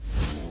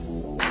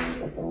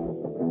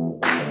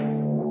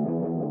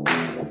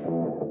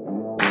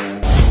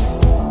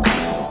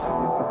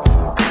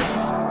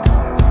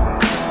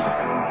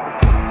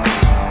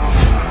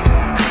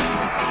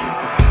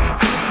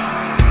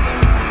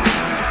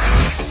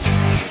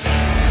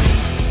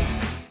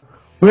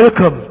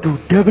Welcome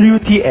to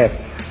WTF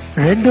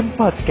Random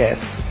Podcast.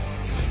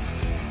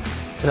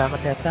 Selamat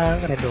datang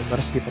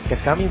Randomers di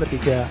podcast kami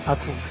bertiga.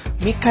 Aku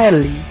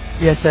Mikaeli,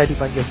 biasa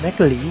dipanggil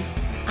Mekeli.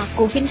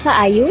 Aku Vinsa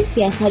Ayu,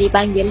 biasa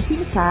dipanggil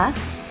Vinsa.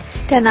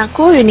 Dan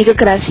aku Yunike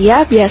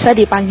Gracia, biasa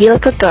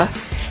dipanggil Keke.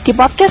 Di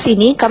podcast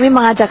ini, kami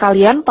mengajak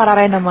kalian, para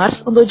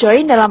randomers, untuk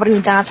join dalam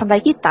perbincangan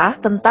santai kita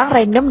tentang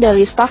random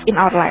daily stuff in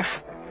our life.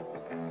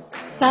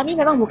 Kami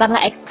memang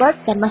bukanlah expert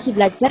dan masih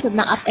belajar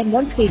tentang ups and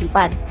downs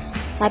kehidupan.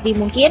 Tapi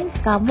mungkin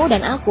kamu dan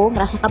aku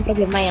merasakan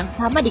problema yang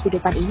sama di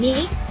kehidupan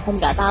ini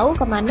dan gak tahu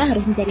kemana harus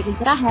mencari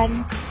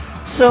pencerahan.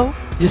 So,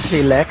 just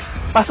relax,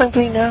 pasang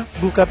telinga,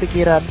 buka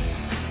pikiran,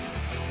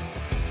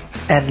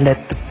 and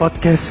let the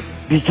podcast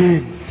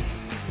begin.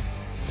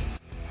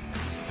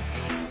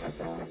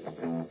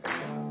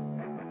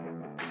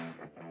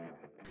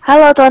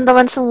 Halo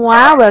teman-teman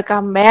semua,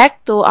 welcome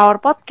back to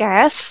our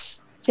podcast.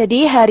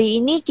 Jadi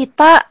hari ini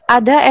kita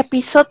ada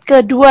episode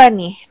kedua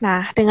nih.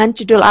 Nah, dengan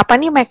judul apa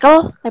nih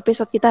Michael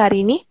episode kita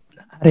hari ini?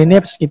 Hari ini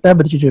episode kita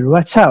berjudul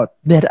Watch Out,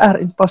 There Are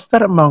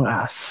Imposter Among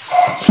Us.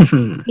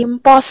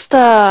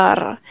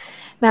 Imposter.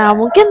 Nah,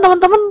 mungkin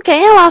teman-teman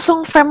kayaknya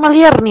langsung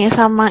familiar nih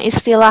sama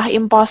istilah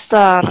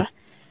imposter.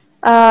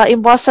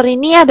 Imposter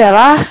ini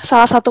adalah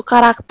salah satu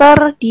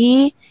karakter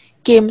di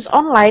games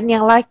online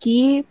yang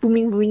lagi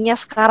booming-boomingnya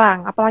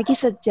sekarang. Apalagi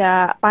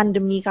sejak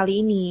pandemi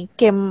kali ini.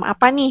 Game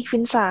apa nih,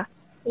 Vinsa?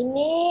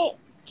 Ini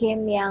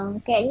game yang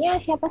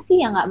kayaknya siapa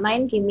sih yang gak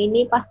main game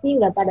ini pasti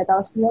udah pada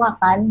tahu semua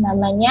kan.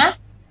 Namanya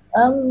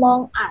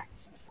Among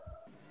Us.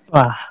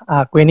 Wah,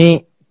 aku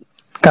ini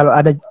kalau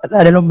ada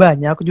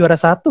lombanya, aku juara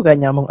 1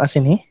 kayaknya Among Us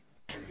ini.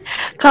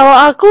 Kalau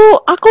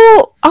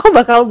aku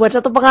bakal buat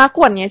satu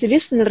pengakuan ya. Jadi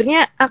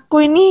sebenarnya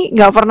aku ini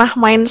nggak pernah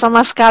main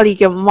sama sekali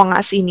game Among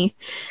Us ini,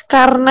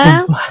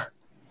 karena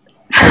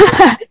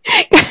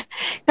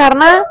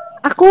karena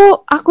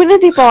aku ini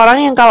tipe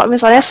orang yang kalau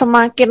misalnya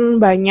semakin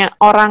banyak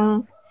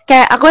orang,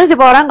 kayak aku ini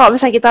tipe orang kalau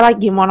misalnya kita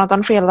lagi mau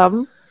nonton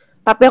film,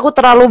 tapi aku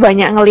terlalu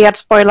banyak ngelihat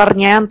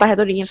spoilernya, entah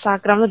itu di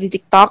Instagram atau di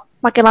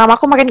TikTok, makin lama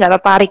aku makin gak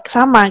tertarik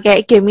sama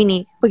kayak game ini.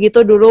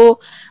 Begitu dulu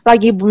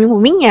lagi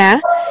booming-boomingnya,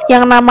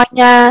 yang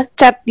namanya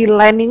chat di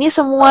line ini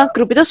semua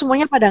grup itu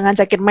semuanya pada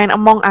ngajakin main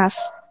Among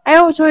Us.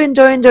 Ayo join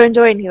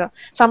gitu.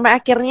 Sampai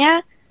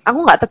akhirnya aku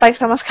nggak tertarik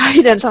sama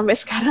sekali dan sampai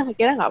sekarang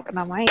akhirnya nggak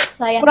pernah main.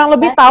 Kurang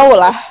lebih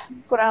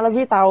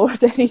tahu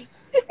jadi.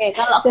 Oke,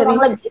 kalau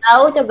kurang lebih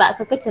tahu coba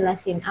Keke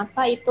jelasin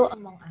apa itu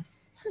Among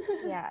Us.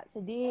 Ya,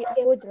 jadi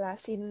aku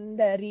jelasin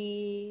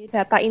dari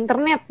data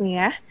internet nih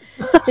ya.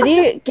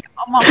 Jadi game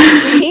Among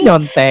Us ini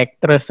Nyontek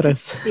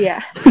terus.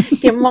 Iya.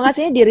 Game Among Us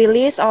ini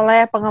dirilis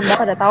oleh pengembang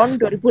pada tahun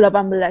 2018.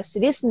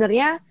 Jadi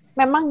sebenarnya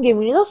memang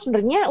game ini tuh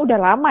sebenarnya udah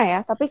lama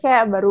ya, tapi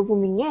kayak baru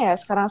boomingnya ya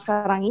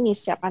sekarang ini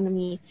sejak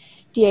pandemi.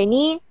 Dia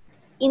ini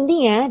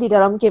intinya di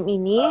dalam game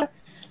ini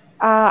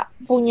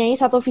punyai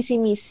satu visi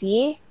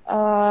misi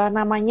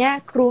namanya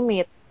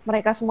crewmate.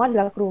 Mereka semua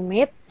adalah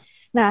crewmate.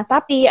 Nah,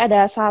 tapi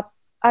ada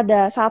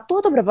satu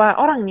atau berapa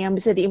orang nih yang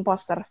bisa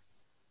diimposter?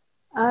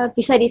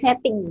 Bisa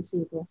disetting di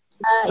situ.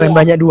 Paling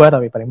banyak 2.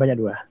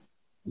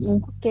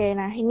 Oke,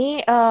 nah ini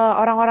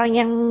orang-orang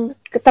yang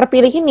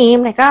terpilih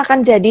ini mereka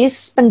akan jadi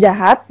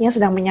penjahat yang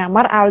sedang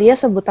menyamar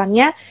alias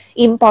sebutannya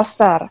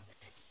imposter.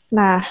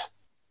 Nah,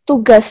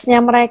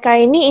 tugasnya mereka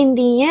ini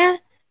intinya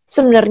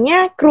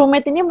sebenarnya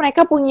crewmate ini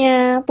mereka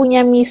punya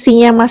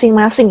misinya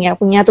masing-masing ya,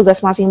 punya tugas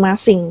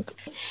masing-masing.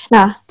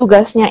 Nah,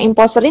 tugasnya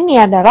imposter ini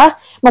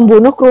adalah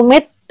membunuh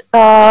crewmate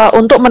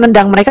untuk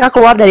menendang mereka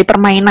keluar dari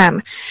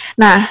permainan.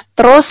 Nah,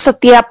 terus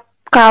setiap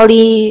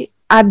kali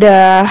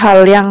ada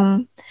hal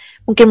yang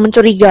mungkin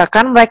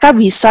mencurigakan, mereka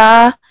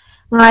bisa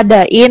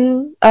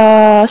ngadain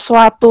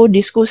suatu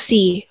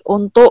diskusi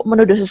untuk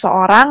menuduh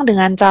seseorang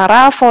dengan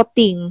cara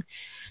voting.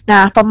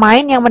 Nah,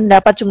 pemain yang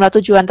mendapat jumlah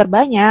tujuan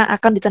terbanyak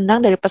akan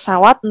ditendang dari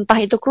pesawat, entah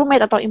itu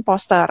crewmate atau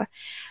imposter.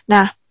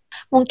 Nah,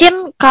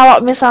 mungkin kalau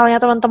misalnya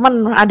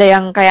teman-teman ada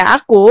yang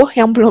kayak aku,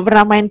 yang belum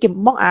pernah main game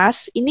Among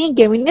Us,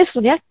 game ini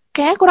sebenarnya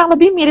kayak kurang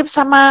lebih mirip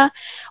sama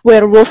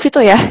Werewolf itu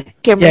ya.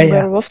 Game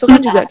Werewolf itu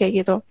kan juga kayak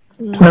gitu.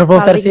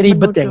 Werewolf versi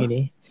ribet yang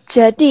ini.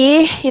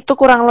 Jadi, itu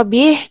kurang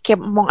lebih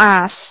game Among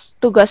Us.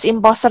 Tugas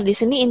imposter di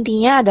sini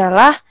intinya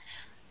adalah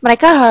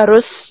mereka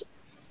harus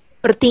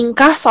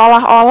bertingkah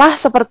seolah-olah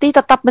seperti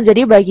tetap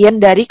menjadi bagian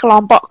dari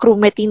kelompok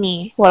crewmate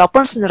ini.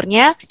 Walaupun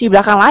sebenarnya di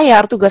belakang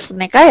layar tugas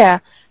mereka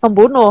ya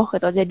membunuh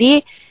gitu.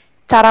 Jadi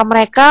cara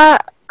mereka,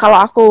 kalau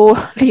aku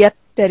lihat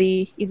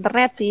dari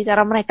internet sih,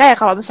 cara mereka ya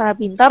kalau misalnya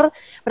pinter,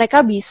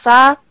 mereka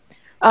bisa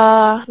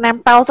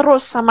nempel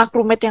terus sama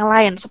crewmate yang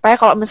lain. Supaya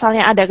kalau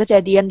misalnya ada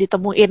kejadian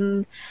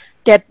ditemuin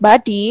dead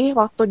body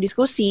waktu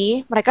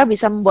diskusi, mereka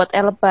bisa membuat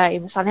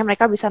alibi. Misalnya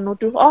mereka bisa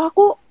nuduh, oh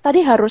aku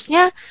tadi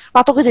harusnya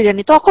waktu kejadian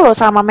itu aku loh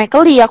sama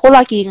Mekeli, aku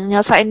lagi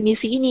nyelesain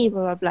misi ini,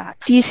 bla bla bla.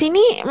 Di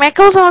sini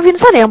Mekel sama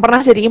Vincent yang pernah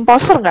jadi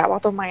imposter nggak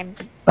waktu main?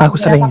 Aku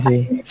sering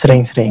sih,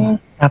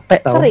 sering. Capek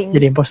tau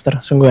jadi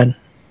imposter, sungguhan.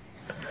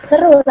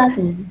 Seru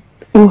tapi.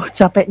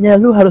 Capeknya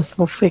lu harus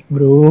nge-fake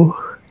bro.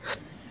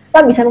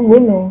 Kita bisa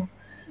membunuh.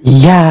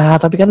 Iya,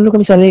 tapi kan lu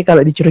misalnya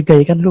kalau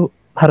dicurigai kan lu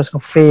harus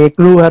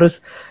nge-fake, lu harus,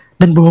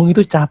 dan bohong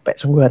itu capek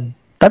sungguhan.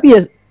 Tapi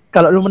ya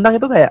kalau lu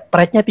menang itu kayak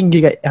pride-nya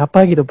tinggi, kayak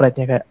apa gitu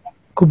pride-nya, kayak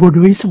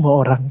kubodohi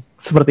semua orang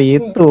seperti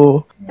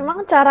itu.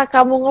 Emang cara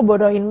kamu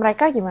ngebodohin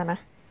mereka gimana?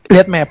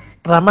 Lihat map.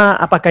 Pertama,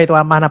 apakah itu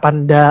aman apa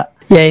enggak.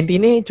 Ya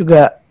inti ini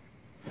juga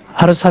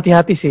harus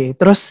hati-hati sih.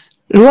 Terus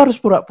lu harus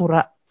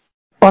pura-pura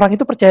orang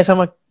itu percaya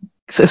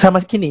sama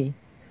gini.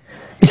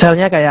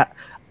 Misalnya kayak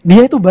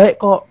dia itu baik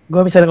kok.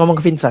 Gue misalnya ngomong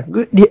ke Vinsa,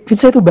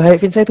 Vinsa itu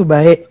baik, Vinsa itu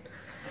baik.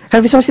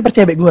 Kan Vinsa pasti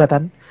percaya baik gue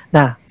kan.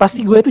 Nah,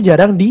 pasti gue itu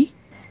jarang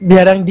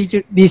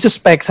di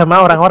suspek sama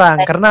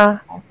orang-orang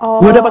karena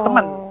gue dapat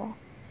teman.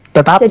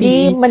 Tetapi Jadi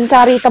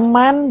mencari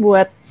teman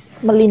buat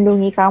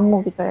melindungi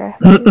kamu gitu ya.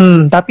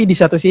 Tapi di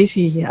satu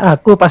sisi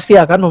aku pasti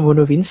akan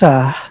membunuh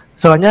Vinsa.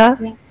 Soalnya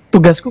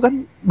tugasku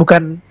kan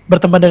bukan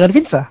berteman dengan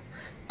Vinsa,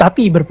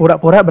 tapi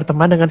berpura-pura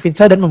berteman dengan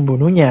Vinsa dan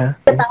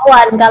membunuhnya.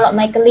 Ketahuan kalau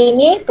Michael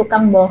ini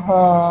tukang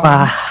bohong.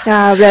 Wah,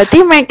 Nah, berarti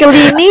Michael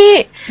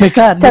ini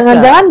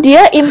jangan-jangan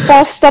dia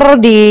imposter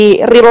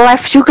di real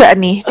life juga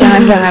nih.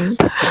 Jangan-jangan.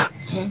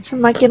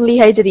 Semakin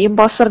lihai jadi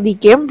imposter di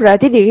game,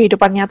 berarti di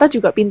kehidupan nyata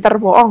juga pintar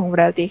bohong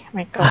berarti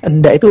Michael.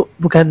 Enggak, itu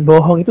bukan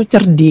bohong, itu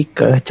cerdik.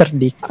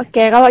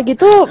 Oke, kalau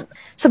gitu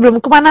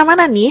sebelum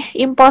kemana-mana nih,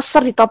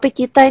 imposter di topik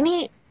kita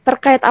ini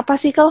terkait apa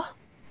sih, Kel?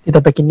 Di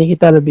topik ini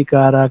kita lebih ke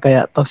arah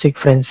kayak toxic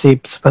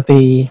friendship,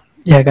 seperti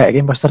ya kayak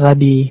imposter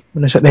tadi,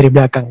 menusuk dari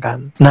belakang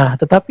kan. Nah,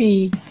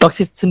 tetapi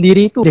toxic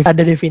sendiri itu ada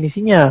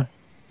definisinya.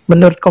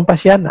 Menurut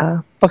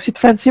Kompasiana,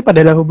 toxic friendship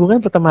adalah hubungan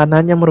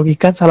pertemanan yang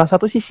merugikan salah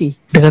satu sisi.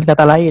 Dengan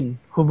kata lain,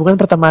 hubungan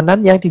pertemanan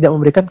yang tidak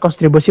memberikan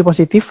kontribusi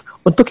positif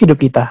untuk hidup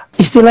kita.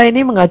 Istilah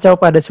ini mengacau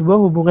pada sebuah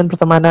hubungan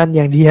pertemanan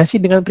yang dihiasi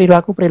dengan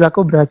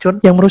perilaku-perilaku beracun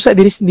yang merusak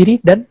diri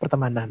sendiri dan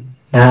pertemanan.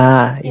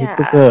 Nah, Ya.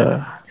 itu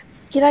ke...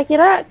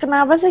 Kira-kira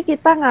kenapa sih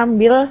kita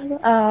ngambil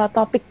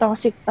topik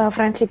toxic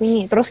friendship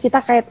ini? Terus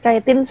kita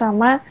kait-kaitin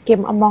sama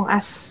game Among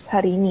Us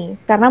hari ini.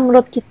 Karena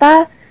menurut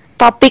kita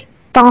topik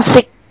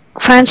toxic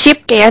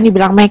friendship kayak yang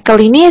dibilang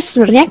Michael ini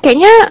sebenarnya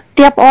kayaknya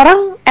tiap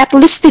orang at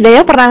least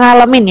tidaknya pernah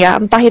ngalamin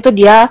ya. Entah itu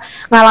dia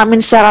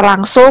ngalamin secara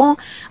langsung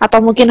atau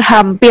mungkin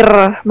hampir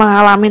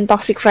mengalami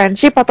toxic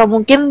friendship atau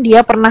mungkin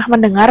dia pernah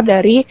mendengar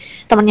dari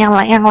teman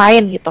yang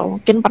lain gitu.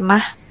 Mungkin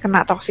pernah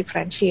kena toxic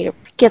friendship.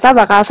 Kita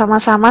bakal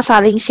sama-sama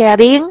saling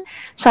sharing,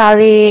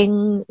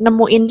 saling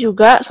nemuin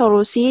juga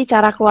solusi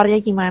cara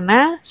keluarnya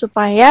gimana,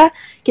 supaya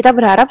kita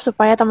berharap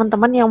supaya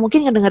teman-teman yang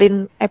mungkin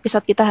ngedengerin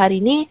episode kita hari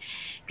ini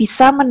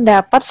bisa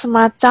mendapat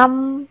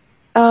semacam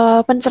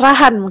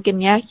pencerahan mungkin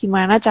ya,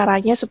 gimana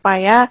caranya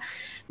supaya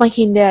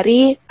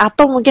menghindari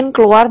atau mungkin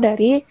keluar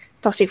dari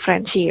toxic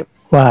friendship.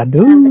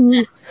 Waduh.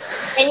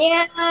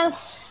 Kayaknya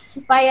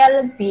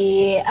supaya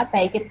lebih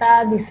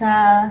kita bisa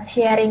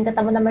sharing ke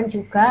teman-teman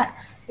juga.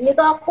 Ini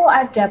tuh aku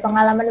ada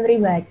pengalaman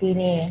pribadi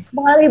nih.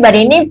 Pengalaman pribadi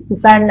ini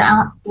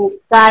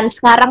bukan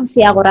sekarang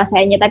sih aku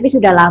rasainnya, tapi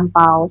sudah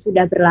lampau,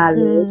 sudah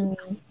berlalu.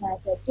 Nah,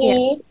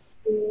 jadi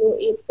dulu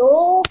itu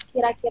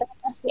kira-kira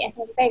masih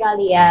SMP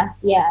kali ya.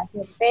 Ya,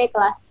 SMP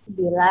kelas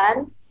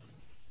 9.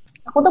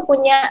 Aku tuh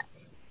punya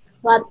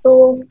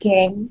suatu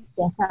geng,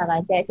 biasa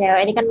kan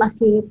cewek-cewek ini kan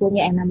masih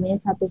punya yang namanya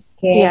satu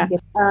geng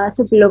gitu.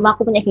 Sebelum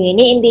aku punya geng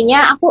ini,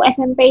 intinya aku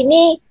SMP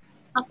ini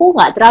aku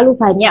nggak terlalu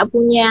banyak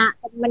punya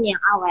temen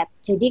yang awet,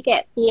 jadi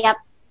kayak tiap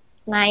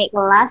naik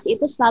kelas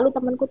itu selalu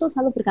temenku tuh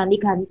selalu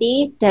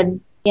berganti-ganti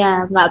dan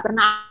ya nggak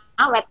pernah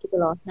awet gitu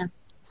loh. Nah,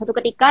 suatu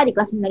ketika di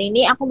kelas 9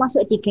 ini aku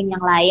masuk di geng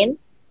yang lain.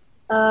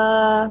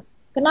 eh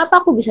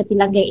Kenapa aku bisa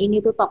bilang geng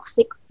ini tuh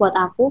toxic buat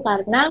aku,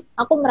 karena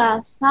aku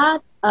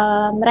merasa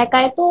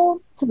mereka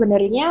itu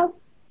sebenarnya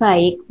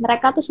baik,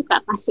 mereka tuh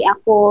suka kasih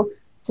aku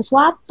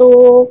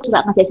sesuatu,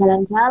 suka ngajak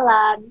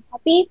jalan-jalan,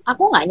 tapi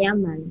aku nggak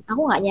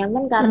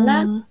nyaman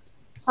karena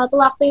satu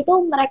waktu itu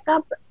mereka,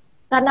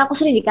 karena aku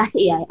sering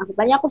dikasih ya,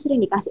 aku sering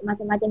dikasih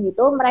macam-macam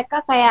gitu,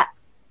 mereka kayak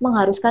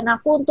mengharuskan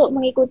aku untuk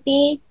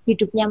mengikuti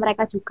hidupnya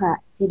mereka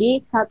juga. Jadi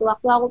satu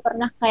waktu aku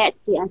pernah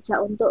kayak diajak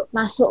untuk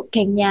masuk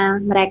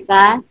gengnya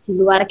mereka di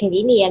luar geng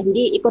ini ya.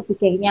 Jadi ikut di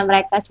gengnya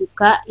mereka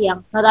juga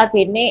yang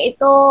notabene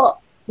itu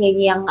geng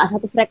yang gak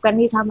satu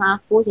frekuensi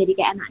sama aku. Jadi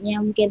kayak anaknya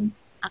mungkin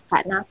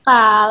agak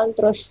nakal,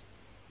 terus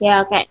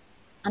ya kayak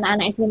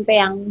anak-anak SMP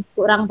yang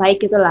kurang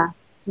baik gitulah.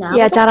 Nah,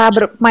 Ya, aku tuh, cara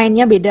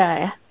bermainnya beda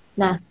ya.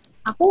 nah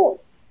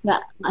aku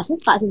nggak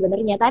suka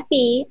sebenarnya,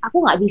 tapi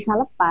aku nggak bisa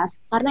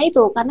lepas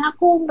karena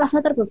aku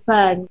merasa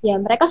terbeban. Ya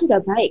mereka sudah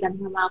baik kan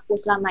sama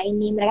aku selama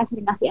ini, mereka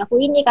sering kasih aku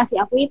ini,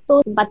 kasih aku itu,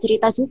 tempat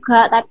cerita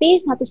juga,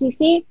 tapi satu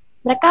sisi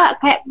mereka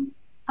kayak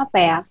apa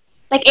ya,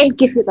 take and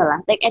give gitu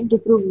lah, take and give,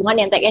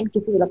 hubungan yang take and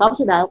give gitu loh.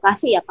 Kamu sudah aku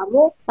kasih, ya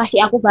kamu kasih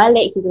aku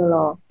balik gitu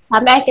loh,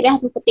 sampai akhirnya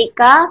satu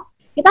ketika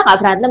kita nggak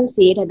berantem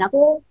sih, dan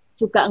aku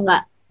juga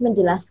nggak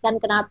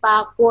menjelaskan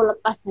kenapa aku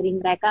lepas dari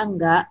mereka,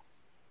 enggak,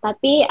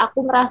 tapi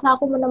aku merasa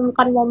aku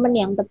menemukan momen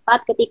yang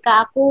tepat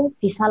ketika aku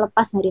bisa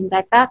lepas dari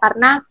mereka,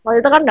 karena waktu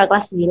itu kan udah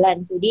kelas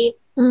 9, jadi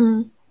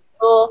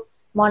aku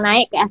mau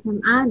naik ke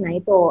SMA. Nah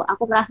itu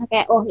aku merasa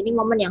kayak, oh ini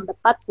momen yang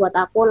tepat buat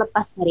aku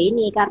lepas dari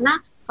ini, karena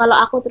kalau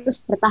aku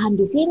terus bertahan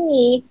di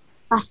sini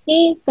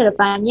pasti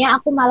kedepannya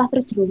aku malah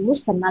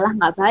terjerumus dan malah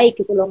nggak baik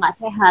gitu loh, nggak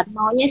sehat.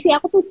 Maunya sih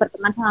aku tuh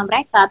berteman sama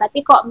mereka,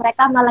 tapi kok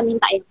mereka malah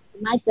minta yang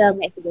macam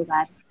kayak gitu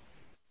kan.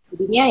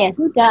 Jadinya ya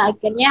sudah,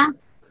 akhirnya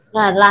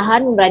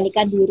perlahan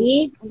memberanikan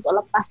diri untuk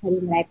lepas dari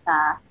mereka.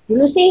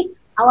 Dulu sih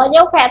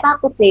awalnya aku kayak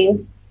takut sih,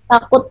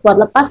 takut buat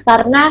lepas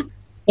karena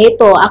ya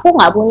itu aku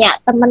nggak punya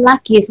temen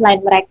lagi selain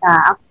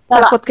mereka.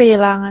 Kalau Takut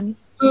kehilangan.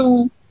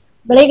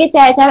 balik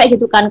cewek-cewek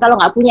gitu kan, kalau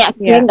nggak punya Iya.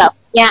 geng, nggak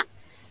punya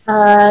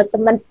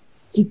temen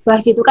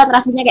gibah gitu kan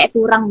rasanya kayak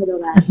kurang gitu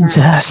kan.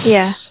 Nah,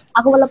 Iya. Jas.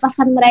 aku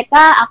melepaskan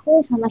mereka, aku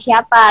sama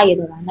siapa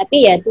gitu kan. Tapi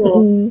ya tuh,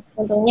 Mm.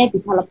 untungnya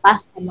bisa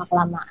lepas sama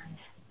kelamaan.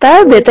 Tapi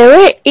BTW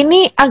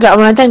ini agak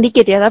merancang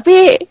dikit ya,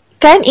 tapi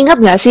kalian ingat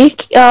nggak sih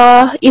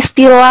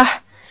istilah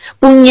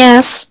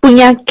punya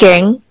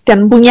geng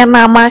dan punya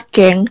nama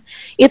geng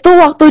itu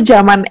waktu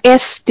zaman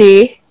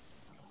SD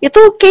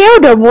itu kayaknya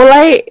udah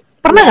mulai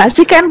pernah Iya. nggak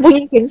sih kan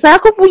punya geng?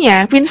 Aku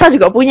punya, Vinsa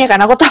juga punya kan.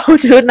 Aku tahu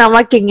dulu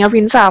nama gengnya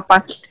Vinsa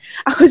apa.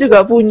 Aku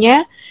juga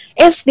punya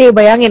SD,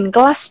 bayangin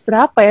kelas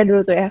berapa ya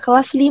dulu tuh ya?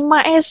 Kelas 5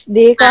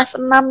 SD, kelas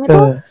 6 itu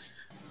Tuh,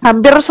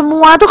 hampir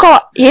semua tuh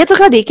kalau ya itu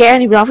tadi kayak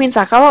yang dibilang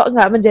Vinsa, kalau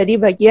nggak menjadi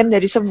bagian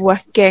dari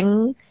sebuah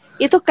geng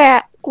itu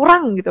kayak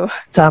kurang gitu.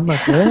 sama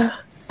ke.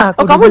 Oh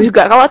Aku kamu dulu itu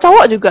juga, kalau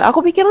cowok juga. Aku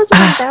pikir lu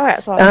cuma cewek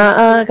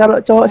soalnya. kalau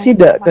cowok Nah, sih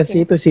tidak sama ke geng.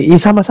 situ sih.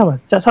 Sama-sama.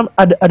 Sama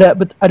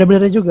ada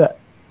benernya juga.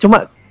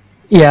 Cuma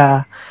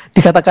ya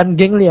dikatakan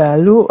geng ya,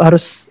 lu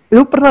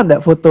pernah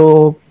nggak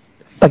foto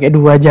pakai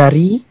 2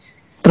 jari,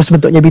 terus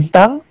bentuknya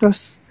bintang,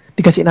 terus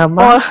dikasih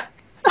nama? Oh,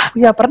 Aku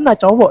ya pernah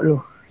cowok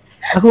loh.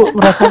 Aku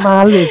merasa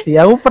malu sih.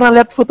 Aku pernah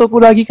lihat fotoku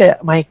lagi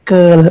kayak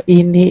Michael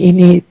ini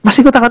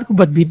masih ku tanganku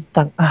buat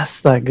bintang.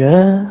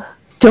 Astaga.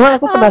 Cuma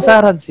aku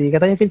penasaran sih.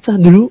 Katanya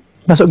Vincent dulu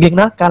masuk geng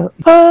nakal.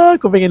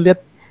 Aku pengen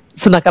lihat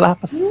senakal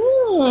apa.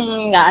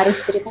 Nggak harus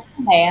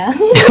ceritakan lah ya.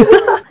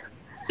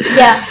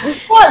 Ya,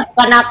 bisa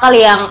bukan nakal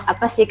yang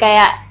apa sih,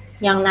 kayak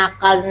yang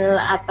nakal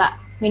apa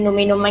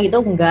minum-minuman gitu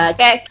enggak,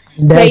 kayak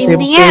ya Dari SMP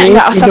intinya nggak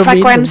minum-minum.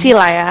 sefrekuensi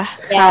lah ya.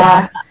 Kalau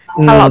ya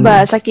kalau Hmm.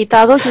 bahasa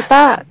kita tuh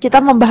kita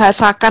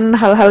membahasakan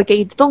hal-hal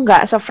kayak gitu tuh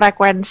nggak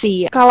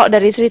sefrekuensi. Kalau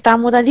dari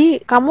ceritamu tadi,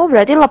 kamu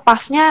berarti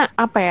lepasnya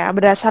apa ya?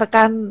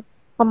 Berdasarkan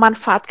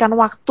memanfaatkan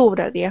waktu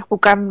berarti ya,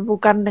 bukan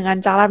bukan dengan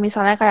cara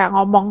misalnya kayak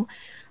ngomong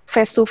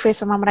face to face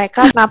sama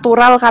mereka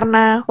natural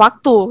karena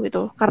waktu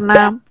gitu.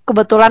 Karena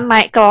kebetulan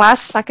naik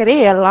kelas akhirnya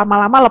ya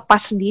lama-lama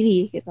lepas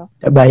sendiri gitu.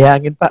 Ya,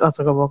 bayangin Pak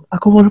langsung ngomong,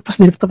 aku mau lepas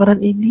dari pertemanan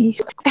ini.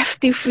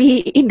 FTV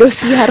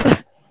Indosiar.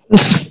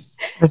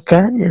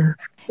 Makanya.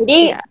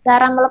 jadi Ya,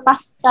 cara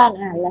melepaskan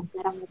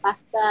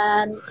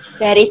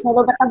dari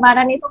suatu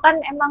pertemanan itu kan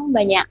emang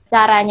banyak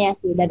caranya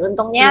sih, dan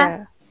untungnya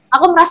iya.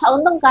 aku merasa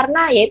untung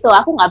karena yaitu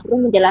aku nggak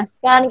perlu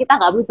menjelaskan, kita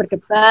nggak perlu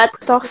berdebat.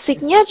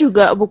 Toksiknya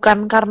juga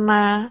bukan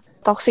karena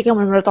toksik yang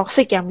benar-benar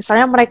toksik ya.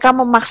 Misalnya mereka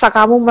memaksa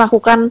kamu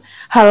melakukan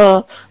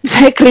hal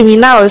misalnya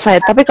kriminal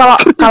saya. Tapi kalau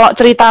kalau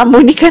ceritamu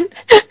ini kan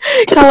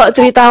kalau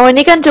ceritamu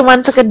ini kan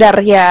cuman sekedar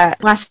ya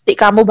ngasih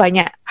kamu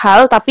banyak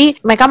hal tapi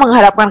mereka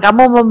mengharapkan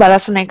kamu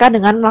membalas mereka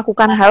dengan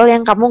melakukan hal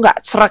yang kamu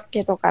nggak serak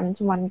gitu kan.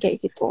 Cuman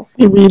kayak gitu.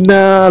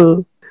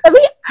 Kriminal.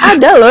 Tapi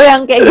ada loh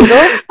yang kayak gitu.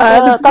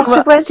 Ada sih Toxic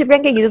cuma friendship yang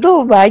kayak gitu tuh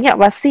banyak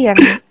pasti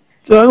yang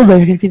aku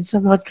bayangin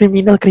Vincent banget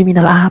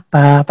kriminal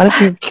apa?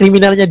 Paling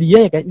kriminalnya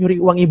dia ya kayak nyuri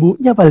uang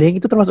ibunya paling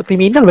itu termasuk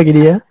kriminal bagi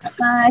dia.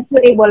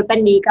 Curi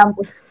bolpen di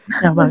kampus.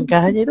 Nah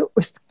makanya itu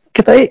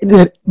kita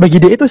bagi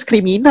dia itu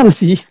kriminal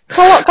sih.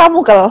 kalau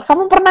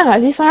kamu pernah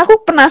nggak sih? Soalnya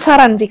aku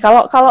penasaran sih.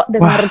 Kalau kalau Wah,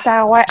 denger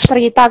cewek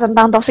cerita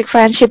tentang toxic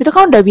friendship itu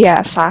kan udah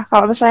biasa.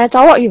 Kalau misalnya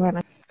cowok gimana?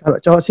 kalau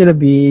cowok sih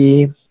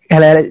lebih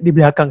lele di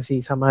belakang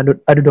sih sama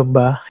adu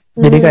domba.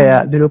 Jadi kayak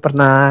Hmm. dulu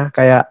pernah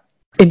kayak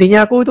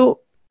intinya aku tuh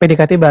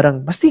PDKT bareng.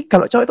 Pasti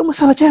kalau cowok itu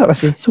masalah cewek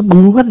pasti.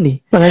 Sungguhan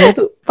nih. Makanya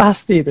itu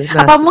pasti itu.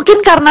 Nah, Apa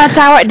mungkin karena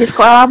cewek di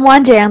sekolahmu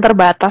aja yang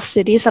terbatas,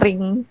 jadi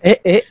sering.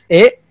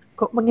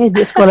 kok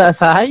mengejek sekolah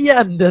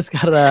saya Anda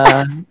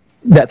sekarang?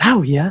 Nggak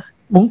tahu ya.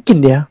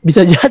 Mungkin ya,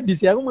 bisa jadi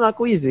sih. Aku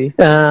mengakui sih.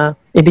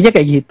 Intinya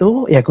kayak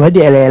gitu. Ya gue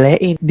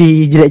diele-elein,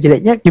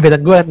 dijelek-jeleknya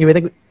gebetan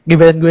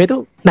gue itu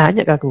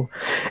nanya ke aku,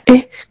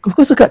 gue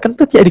kok suka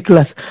kentut ya di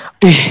kelas.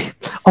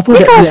 Apa Ini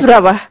udah kelas jelek?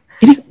 berapa?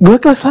 Ini gue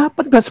kelas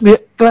 8, kelas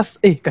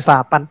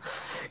 8.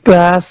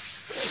 Kelas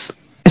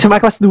SMA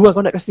kelas 2, kok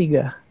enggak kelas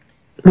 3.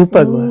 Lupa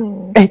gue.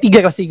 Hmm.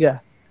 3 kelas 3.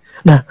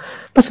 Nah,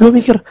 pas gue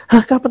mikir,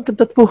 kapan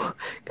kentutku?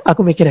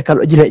 Aku mikirnya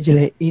kalau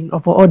jelek-jelekin,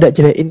 apa udah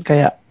jelekin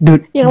kayak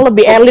Yang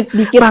lebih elit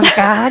dikit.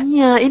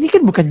 makanya ini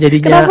kan bukan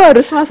jadinya. Kenapa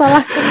harus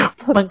masalah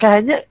kentut?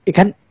 Makanya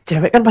kan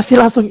cewek kan pasti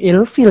langsung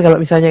ilfil kalau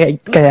misalnya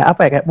kayak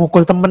apa ya, kayak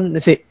mukul temen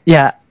sih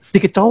ya,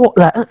 sedikit cowok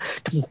lah,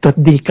 kentut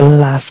di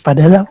kelas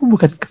padahal aku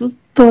bukan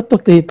kentut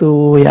waktu itu.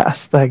 Ya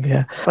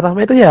astaga, pertama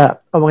itu ya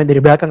omongin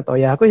dari belakang toh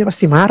ya, aku ya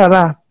pasti marah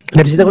lah.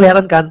 Dari situ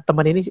kelihatan kan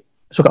teman ini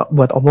suka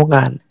buat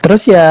omongan.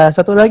 Terus ya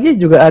satu lagi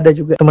juga ada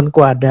juga temanku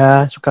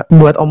ada suka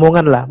buat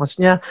omongan lah,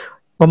 maksudnya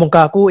ngomong ke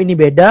aku ini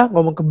beda,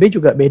 ngomong ke B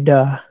juga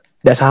beda,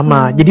 tidak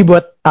sama. Jadi Hmm.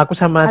 buat aku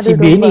sama si Aduh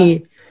B domba. ini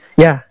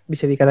Ya,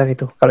 bisa dikatakan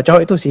itu. Kalau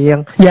cowok itu sih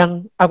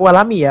yang aku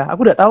alami ya.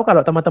 Aku udah tahu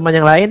kalau teman-teman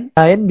yang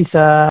lain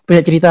bisa punya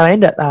cerita lain,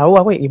 udah tahu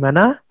aku kayak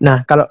gimana.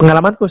 Nah, kalau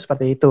pengalamanku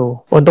seperti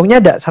itu. Untungnya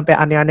tidak sampai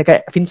aneh-aneh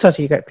kayak Vinsa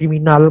sih, kayak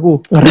kriminal.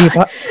 Ngeri,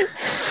 Pak.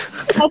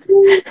 Aku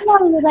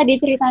malu tadi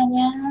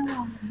ceritanya.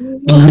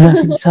 Gila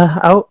Vinsa.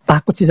 Aku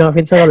takut sih sama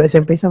Vinsa kalau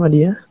SMP sama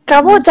dia.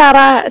 Kamu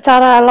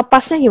cara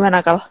lepasnya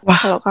gimana, Kal? Wah,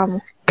 Kalau kamu?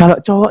 kalau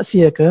cowok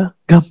sih ya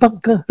gampang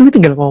lu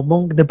tinggal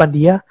ngomong ke depan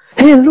dia,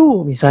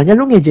 lu, misalnya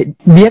lu ngejek,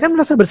 dia kan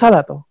merasa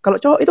bersalah toh. Kalau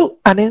cowok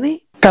itu aneh nih,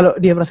 kalau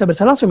dia merasa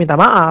bersalah langsung minta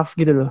maaf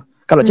gitu loh.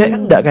 Kalau cewek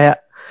kan enggak, kayak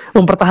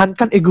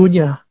mempertahankan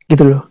egonya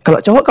gitu loh. Kalau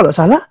cowok kalau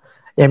salah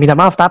ya minta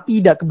maaf, tapi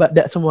tidak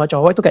semua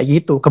cowok itu kayak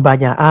gitu,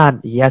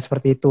 kebanyakan iya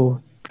seperti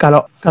itu.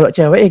 Kalau kalau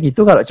cewek ya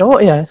gitu, kalau cowok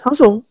ya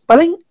langsung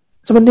paling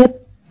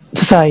semenit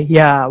selesai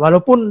ya,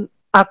 walaupun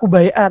aku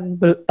bayan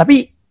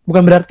tapi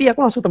bukan berarti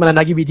aku langsung temenan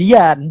lagi sama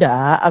dia.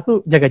 Nggak, aku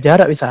jaga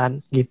jarak misalkan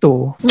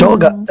gitu.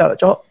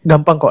 Cowok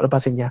gampang kok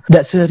lepasinnya.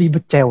 Nggak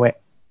seribet cewek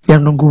yang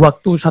nunggu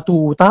waktu 1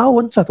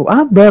 tahun, 1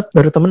 abad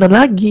baru temenan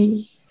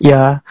lagi.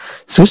 Ya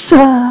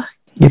susah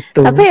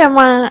gitu. Tapi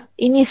emang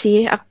ini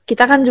sih,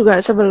 kita kan juga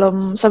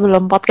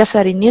sebelum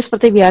podcast hari ini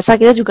seperti biasa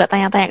kita juga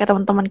tanya-tanya ke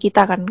teman-teman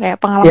kita kan kayak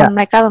pengalaman Ya.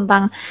 mereka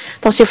tentang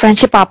toxic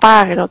friendship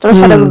apa gitu.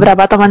 Terus ada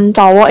beberapa teman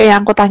cowok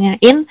yang aku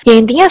tanyain, ya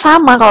intinya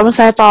sama kalau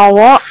misalnya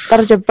cowok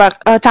terjebak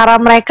cara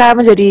mereka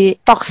menjadi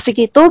toxic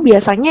itu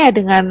biasanya ya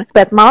dengan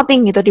bad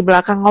mouthing gitu di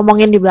belakang,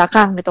 ngomongin di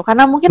belakang gitu.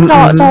 Karena mungkin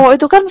kalau cowok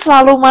itu kan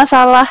selalu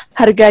masalah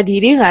harga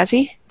diri nggak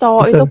sih?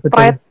 Cowok itu Betul.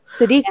 pride.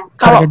 Jadi Harga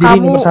kalau diri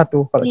kamu nomor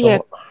 1 kalau iya,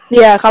 cowok.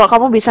 ya, kalau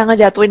kamu bisa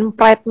ngejatuhin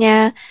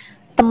pride-nya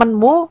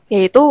temenmu,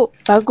 ya itu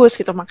bagus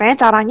gitu. Makanya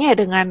caranya ya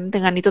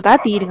dengan itu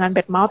tadi, dengan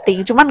bad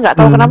mouthing. Cuman nggak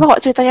tahu kenapa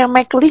kok ceritanya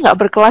Michael nggak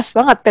berkelas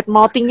banget. Bad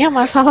mouthingnya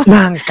masalah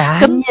Makanya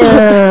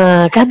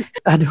kentut. kan,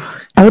 aduh,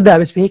 aku udah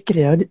habis pikir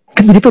ya.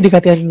 Kan jadi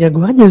PDKT-nya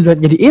gue aja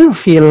jadi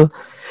ilfil.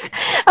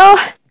 Oh,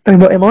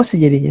 Tembok emosi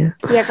jadinya.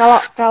 ya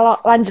kalau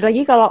lanjut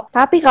lagi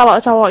tapi kalau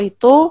cowok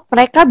itu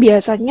mereka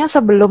biasanya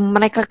sebelum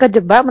mereka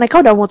kejebak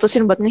mereka udah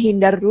mutusin buat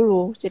ngehindar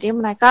dulu. Jadi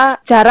mereka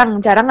jarang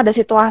ada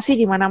situasi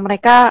di mana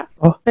mereka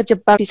Oh,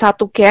 kejebak di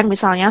satu geng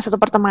misalnya satu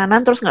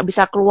pertemanan terus nggak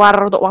bisa keluar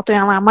untuk waktu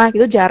yang lama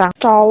gitu jarang.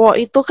 Cowok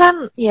itu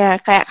kan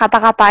ya kayak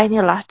kata-kata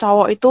inilah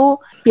cowok itu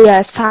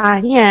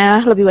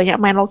biasanya lebih banyak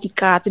main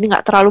logika jadi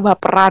nggak terlalu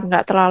baperan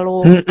nggak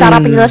terlalu cara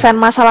penyelesaian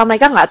masalah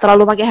mereka nggak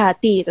terlalu pakai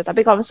hati gitu.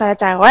 Tapi kalau misalnya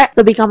cewek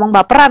lebih gampang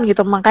baperan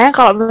gitu. Makanya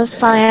kalau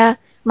misalnya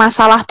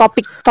masalah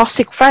topik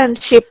toxic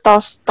friendship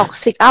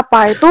toxic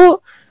apa itu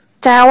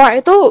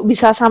cewek itu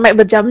bisa sampai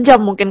berjam-jam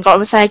mungkin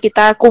kalau misalnya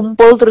kita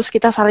kumpul terus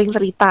kita saling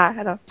cerita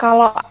gitu.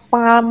 Kalau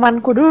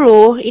pengalamanku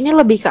dulu ini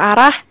lebih ke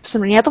arah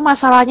sebenarnya tuh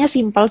masalahnya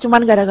simpel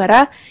cuman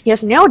gara-gara ya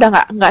sebenarnya udah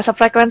nggak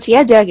sefrekuensi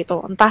aja gitu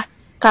entah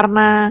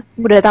karena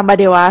udah tambah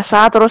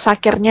dewasa terus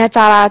akhirnya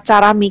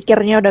cara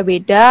mikirnya udah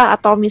beda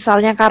atau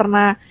misalnya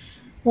karena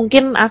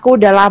mungkin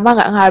aku udah lama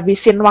nggak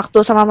ngabisin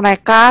waktu sama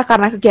mereka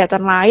karena kegiatan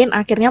lain,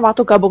 akhirnya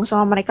waktu gabung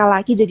sama mereka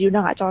lagi jadi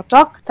udah nggak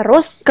cocok.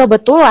 Terus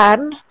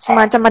kebetulan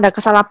semacam ada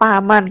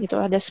kesalahpahaman gitu,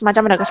 ada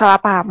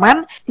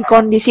kesalahpahaman di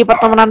kondisi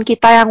pertemanan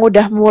kita yang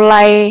udah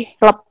mulai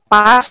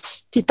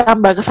lepas,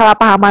 ditambah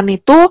kesalahpahaman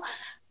itu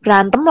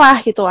berantem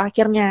lah gitu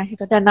akhirnya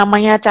gitu. Dan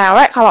namanya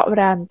cewek kalau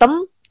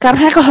berantem,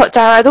 karena kalau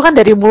cewek itu kan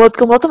dari mulut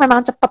ke mulut tuh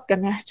memang cepet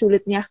kan ya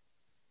julidnya.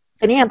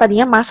 Jadi yang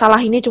tadinya masalah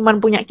ini cuma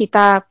punya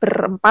kita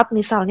berempat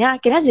misalnya,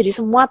 akhirnya jadi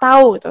semua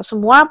tahu gitu.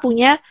 Semua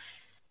punya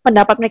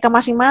pendapat mereka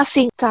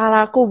masing-masing.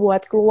 Caraku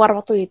buat keluar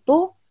waktu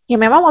itu,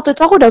 ya memang waktu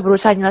itu aku udah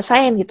berusaha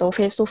nyelesain gitu,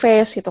 face to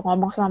face gitu,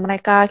 ngomong sama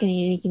mereka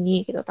gini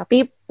gitu.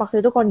 Tapi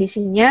waktu itu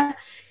kondisinya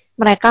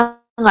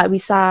mereka nggak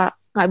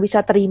bisa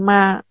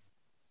terima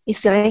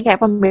istilahnya kayak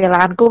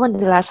pembelaanku,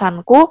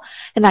 penjelasanku,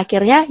 dan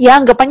akhirnya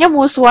ya anggapannya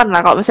musuhan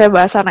lah kalau misalnya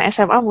bahasa anak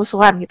SMA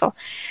musuhan gitu.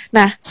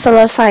 Nah,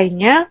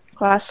 selesainya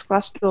kelas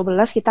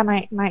 12 kita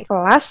naik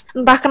kelas,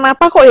 entah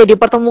kenapa kok ya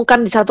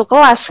dipertemukan di satu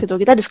kelas gitu,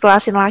 kita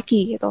disekelasin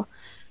lagi gitu.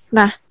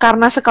 Nah,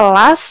 karena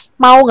sekelas,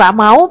 mau nggak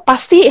mau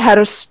pasti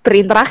harus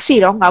berinteraksi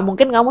dong. Nggak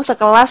mungkin kamu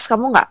sekelas,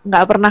 kamu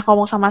nggak pernah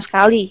ngomong sama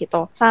sekali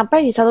gitu.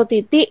 Sampai di satu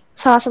titik,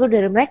 salah satu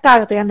dari mereka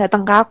gitu yang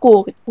datang ke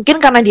aku. Mungkin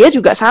karena dia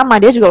juga sama,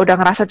 dia juga udah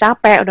ngerasa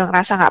capek, udah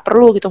ngerasa nggak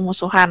perlu gitu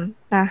musuhan.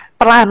 Nah,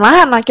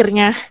 perlahan-lahan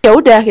akhirnya, ya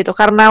udah gitu.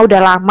 Karena udah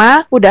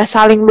lama, udah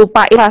saling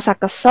lupain rasa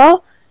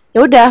kesel,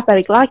 ya udah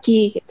balik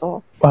lagi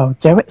gitu. wow,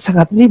 cewek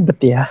sangat ribet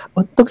ya.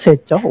 Untuk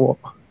saya cowok.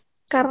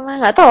 Karena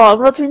nggak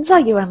tahu, menurut Vinsa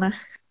gimana?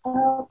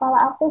 Kalau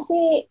aku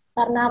sih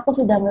karena aku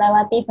sudah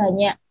melewati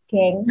banyak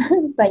geng,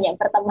 banyak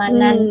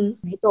pertemanan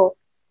gitu.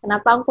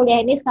 Kenapa aku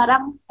kuliah ini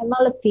sekarang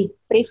emang lebih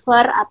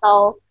prefer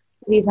atau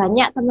lebih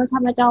banyak teman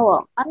sama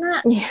cowok? Karena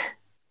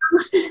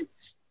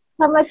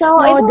sama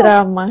cowok No itu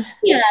drama.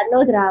 ya no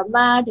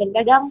drama dan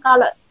kadang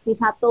kalau di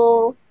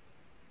satu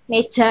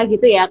meja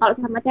gitu ya, kalau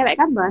sama cewek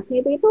kan bahasnya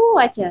itu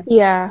aja.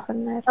 Iya,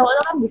 benar. Cowok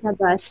itu kan bisa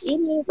bahas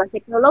ini, bahas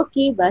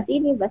teknologi, bahas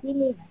ini, bahas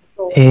ini. Nah,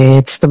 gitu.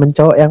 Temen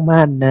cowok yang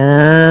mana?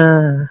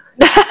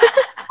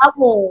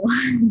 Kamu.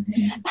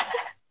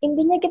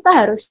 Intinya kita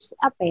harus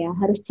apa ya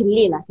harus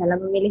jeli lah dalam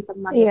memilih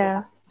teman gitu kan. Iya.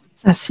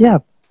 Ah,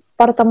 siap.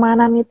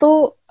 pertemanan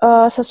itu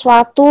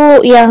sesuatu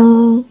yang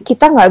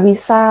kita nggak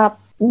bisa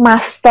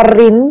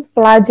masterin,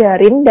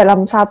 pelajarin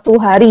dalam satu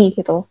hari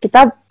gitu.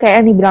 Kita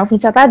kayak yang dibilang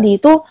Vinca tadi,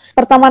 itu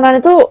pertemanan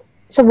itu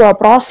sebuah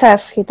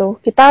proses gitu.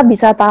 Kita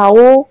bisa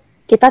tahu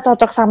kita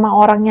cocok sama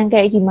orang yang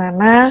kayak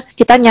gimana,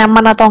 kita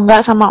nyaman atau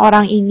enggak sama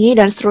orang ini,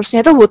 dan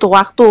seterusnya itu butuh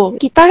waktu.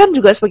 Kita kan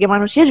juga sebagai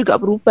manusia juga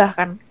berubah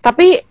kan.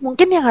 Tapi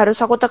mungkin yang harus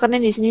aku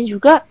tekenin di sini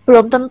juga,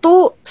 belum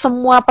tentu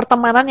semua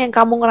pertemanan yang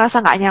kamu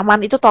ngerasa nggak nyaman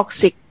itu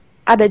toksik.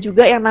 Ada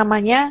juga yang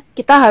namanya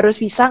kita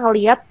harus bisa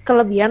ngelihat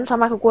kelebihan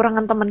sama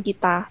kekurangan teman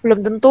kita.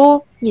 Belum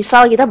tentu,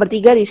 misal kita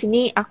bertiga di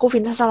sini, aku,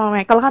 Vincent sama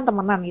Michael kan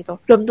temenan gitu.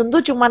 Belum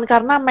tentu cuman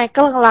karena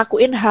Michael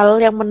ngelakuin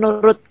hal yang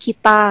menurut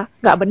kita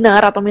nggak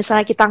benar atau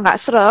misalnya kita nggak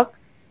srek,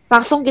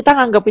 langsung kita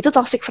nganggap itu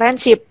toxic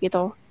friendship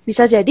gitu.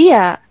 Bisa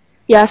jadi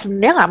ya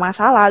sebenarnya nggak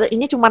masalah.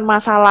 Ini cuman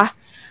masalah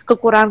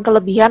kekurangan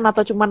kelebihan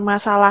atau cuman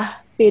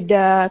masalah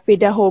beda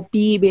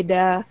hobi,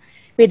 beda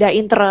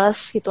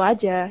interest gitu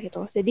aja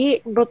gitu.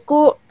 Jadi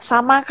menurutku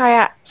sama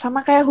kayak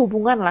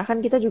hubungan lah, kan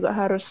kita juga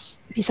harus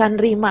bisa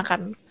nerima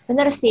kan.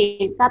 Bener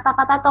sih,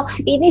 kata-kata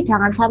toxic ini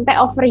jangan sampai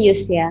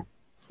overuse ya.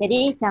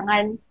 Jadi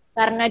jangan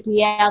karena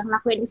dia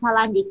ngelakuin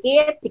kesalahan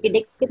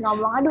dikit-dikit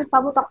ngomong, aduh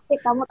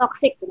kamu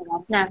toksik gitu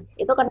kan. Nah,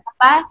 itu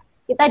kenapa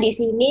kita di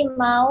sini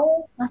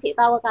mau ngasih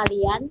tahu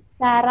kalian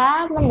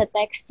cara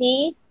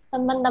mendeteksi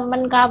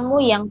teman-teman kamu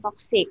yang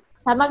toksik.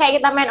 Sama kayak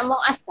kita main Among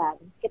Us kan.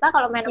 Kita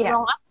kalau main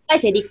Among Us, kita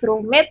jadi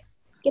crewmate,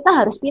 kita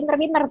harus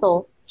pinter-pinter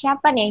tuh.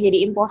 Siapa nih yang jadi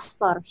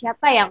impostor?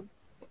 Siapa yang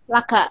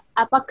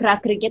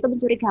gerak-geriknya itu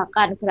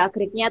mencurigakan,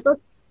 gerak-geriknya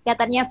tuh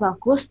kelihatannya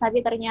bagus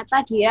tapi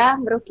ternyata dia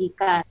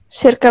merugikan.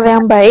 Circle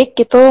yang baik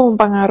itu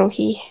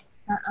mempengaruhi.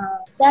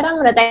 Cara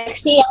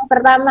mendeteksi yang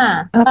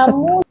pertama,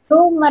 kamu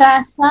tuh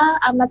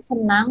merasa amat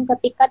senang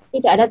ketika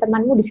tidak ada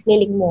temanmu di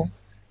sekelilingmu.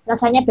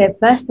 Rasanya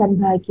bebas dan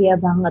bahagia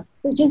banget.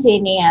 Setuju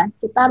sih ini ya.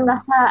 Kita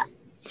merasa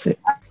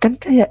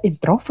Kan kayak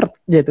introvert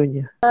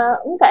jatuhnya.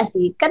 enggak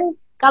sih. Kan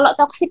kalau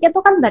toksik itu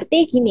kan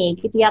berarti gini,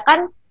 dia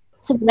kan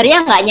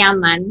sebenarnya nggak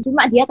nyaman,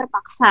 cuma dia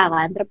terpaksa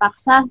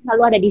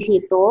lalu ada di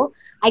situ.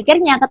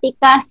 Akhirnya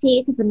ketika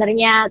si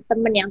sebenarnya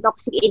temen yang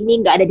toksik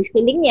ini nggak ada di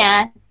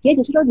sekelilingnya, dia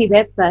justru lebih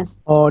bebas.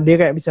 Oh, dia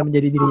kayak bisa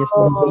menjadi dirinya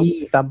Oh,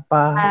 sendiri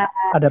tanpa nah,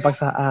 ada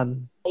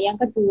paksaan. yang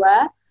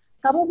kedua,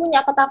 kamu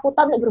punya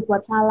ketakutan untuk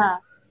berbuat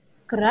salah.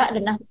 Gerak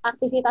dan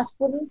aktivitas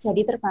pun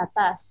jadi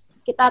terbatas.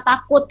 Kita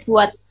takut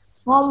buat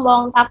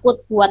ngomong,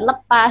 takut buat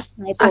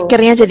lepas. Nah itu.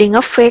 Akhirnya jadi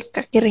nge-fake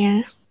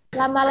akhirnya.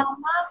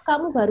 Lama-lama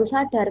kamu baru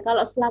sadar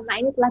kalau selama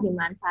ini telah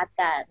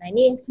dimanfaatkan. Nah,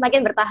 ini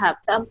semakin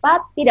bertahap.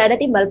 Keempat, tidak ada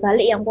timbal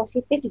balik yang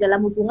positif di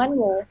dalam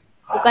hubunganmu.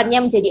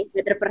 Bukannya menjadi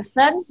better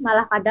person,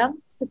 malah kadang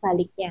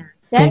sebaliknya.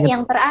 Dan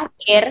yang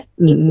terakhir,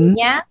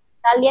 intinya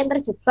kalian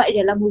terjebak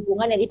di dalam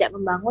hubungan yang tidak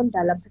membangun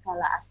dalam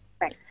segala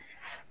aspek.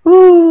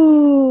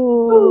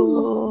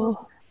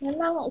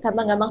 Memang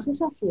gampang-gampang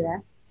susah sih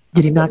ya.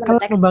 Jadi nakal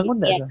membangun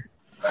nggak, Sa?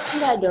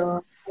 Enggak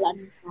dong, kalau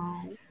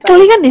nakal.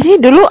 Kali kan di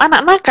sini dulu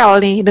anak nakal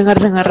nih,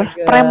 dengar-dengar.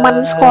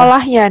 Preman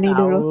sekolahnya nih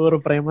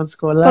dulu. Preman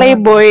sekolah.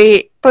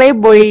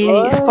 Playboy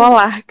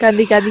sekolah,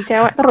 ganti-ganti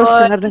cewek terus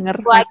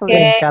dengar-dengar.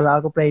 Kalau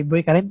aku playboy,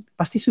 kalian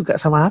pasti suka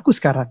sama aku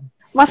sekarang.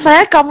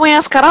 Masanya kamu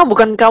yang sekarang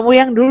bukan kamu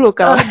yang dulu,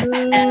 kalau.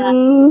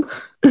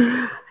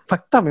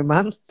 Fakta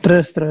memang.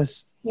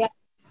 Terus. Ya,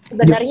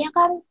 sebenarnya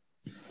kan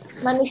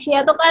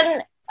manusia tuh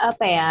kan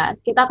apa ya,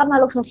 kita kan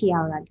makhluk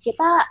sosial kan.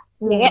 Kita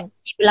kayak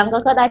dibilang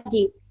Keke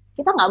tadi,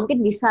 kita nggak mungkin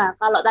bisa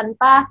kalau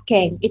tanpa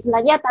geng,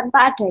 istilahnya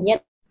tanpa adanya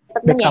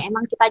temen yang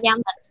emang kita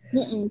nyaman.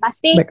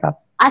 Pasti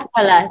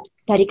adalah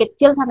dari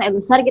kecil sampai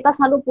besar kita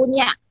selalu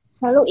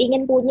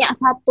ingin punya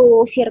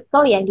satu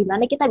circle yang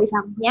dimana kita bisa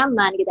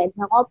nyaman, kita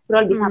bisa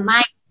ngobrol, bisa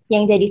main.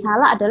 Yang jadi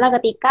salah adalah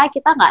ketika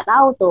kita nggak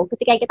tahu tuh,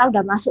 ketika kita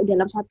udah masuk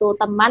dalam satu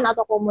teman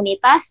atau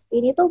komunitas,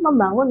 ini tuh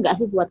membangun nggak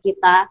sih buat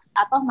kita,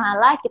 atau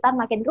malah kita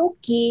makin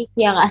rugi,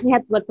 ya nggak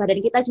sehat buat badan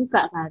kita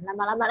juga kan,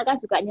 lama-lama kan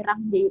juga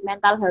nyerang di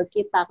mental health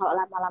kita kalau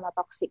lama-lama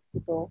toksik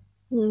gitu.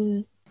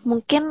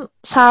 Mungkin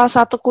salah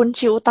satu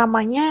kunci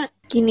utamanya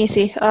gini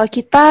sih,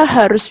 kita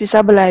harus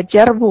bisa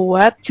belajar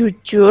buat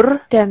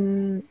jujur dan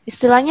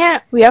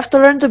istilahnya we have to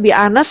learn to be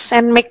honest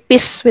and make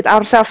peace with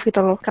ourselves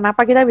gitu loh.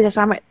 Kenapa kita bisa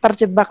sampai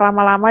terjebak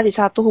lama-lama di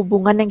satu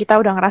hubungan yang kita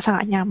udah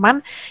ngerasa gak nyaman?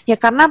 Ya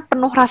karena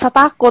penuh rasa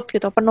takut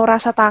gitu, penuh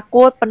rasa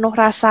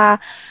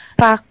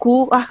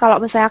ragu, kalau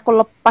misalnya aku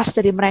lepas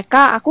dari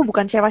mereka, aku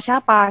bukan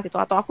siapa-siapa gitu,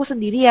 atau aku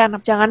sendirian.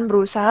 Jangan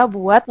berusaha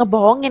buat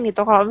ngebohongin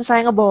gitu. Kalau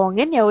misalnya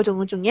ngebohongin ya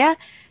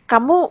ujung-ujungnya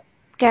kamu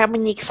kayak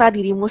menyiksa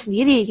dirimu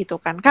sendiri gitu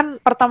kan. Kan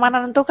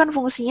pertemanan itu kan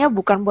fungsinya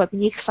bukan buat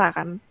menyiksa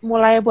kan.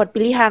 Mulai buat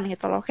pilihan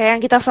gitu loh. Kayak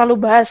yang kita selalu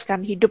bahas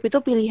kan, hidup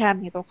itu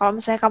pilihan gitu. Kalau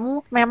misalnya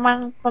kamu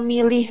memang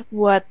memilih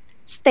buat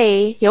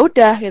stay, ya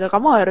udah gitu.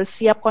 Kamu harus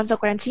siap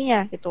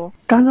konsekuensinya gitu.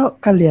 Kalau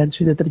kalian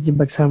sudah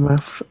terjebak sama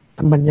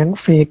teman yang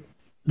fake,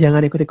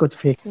 jangan ikut-ikut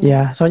fake.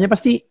 Ya, soalnya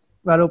pasti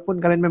walaupun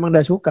kalian memang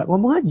udah suka,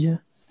 ngomong aja.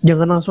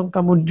 Jangan langsung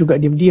kamu juga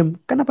diem-diem.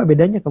 Kan apa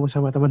bedanya kamu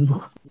sama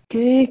temanmu?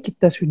 Oke,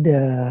 kita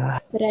sudah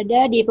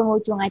berada di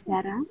penghujung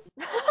acara.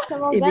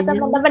 Semoga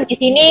teman-teman di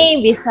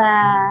sini bisa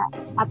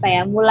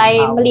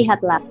mulai melihat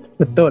lah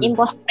Betul.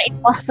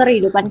 Imposter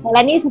di depan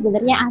kalian ini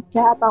sebenarnya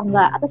ada atau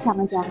enggak, atau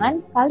jangan-jangan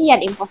kalian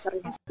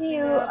imposternya.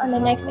 See you on the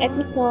next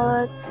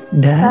episode.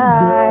 Dadah.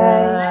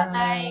 Bye.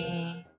 Bye.